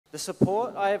The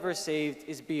support I have received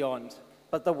is beyond,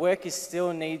 but the work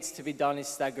still needs to be done is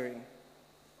staggering.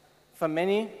 For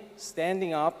many,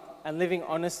 standing up and living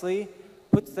honestly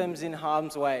puts them in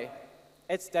harm's way.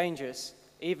 It's dangerous,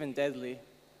 even deadly.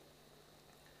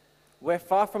 We're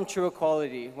far from true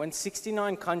equality when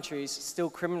 69 countries still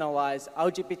criminalize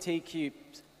LGBTQ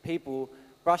people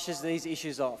brushes these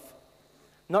issues off,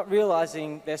 not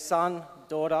realizing their son,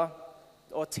 daughter,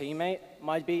 or teammate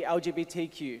might be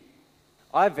LGBTQ.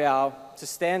 I vow to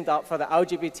stand up for the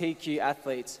LGBTQ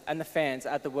athletes and the fans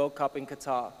at the World Cup in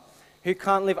Qatar, who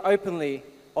can't live openly,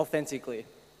 authentically.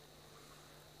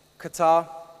 Qatar,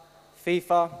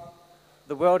 FIFA,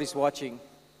 the world is watching.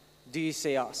 Do you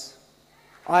see us?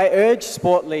 I urge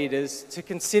sport leaders to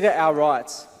consider our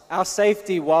rights, our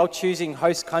safety while choosing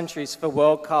host countries for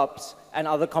World Cups and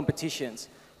other competitions.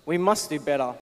 We must do better.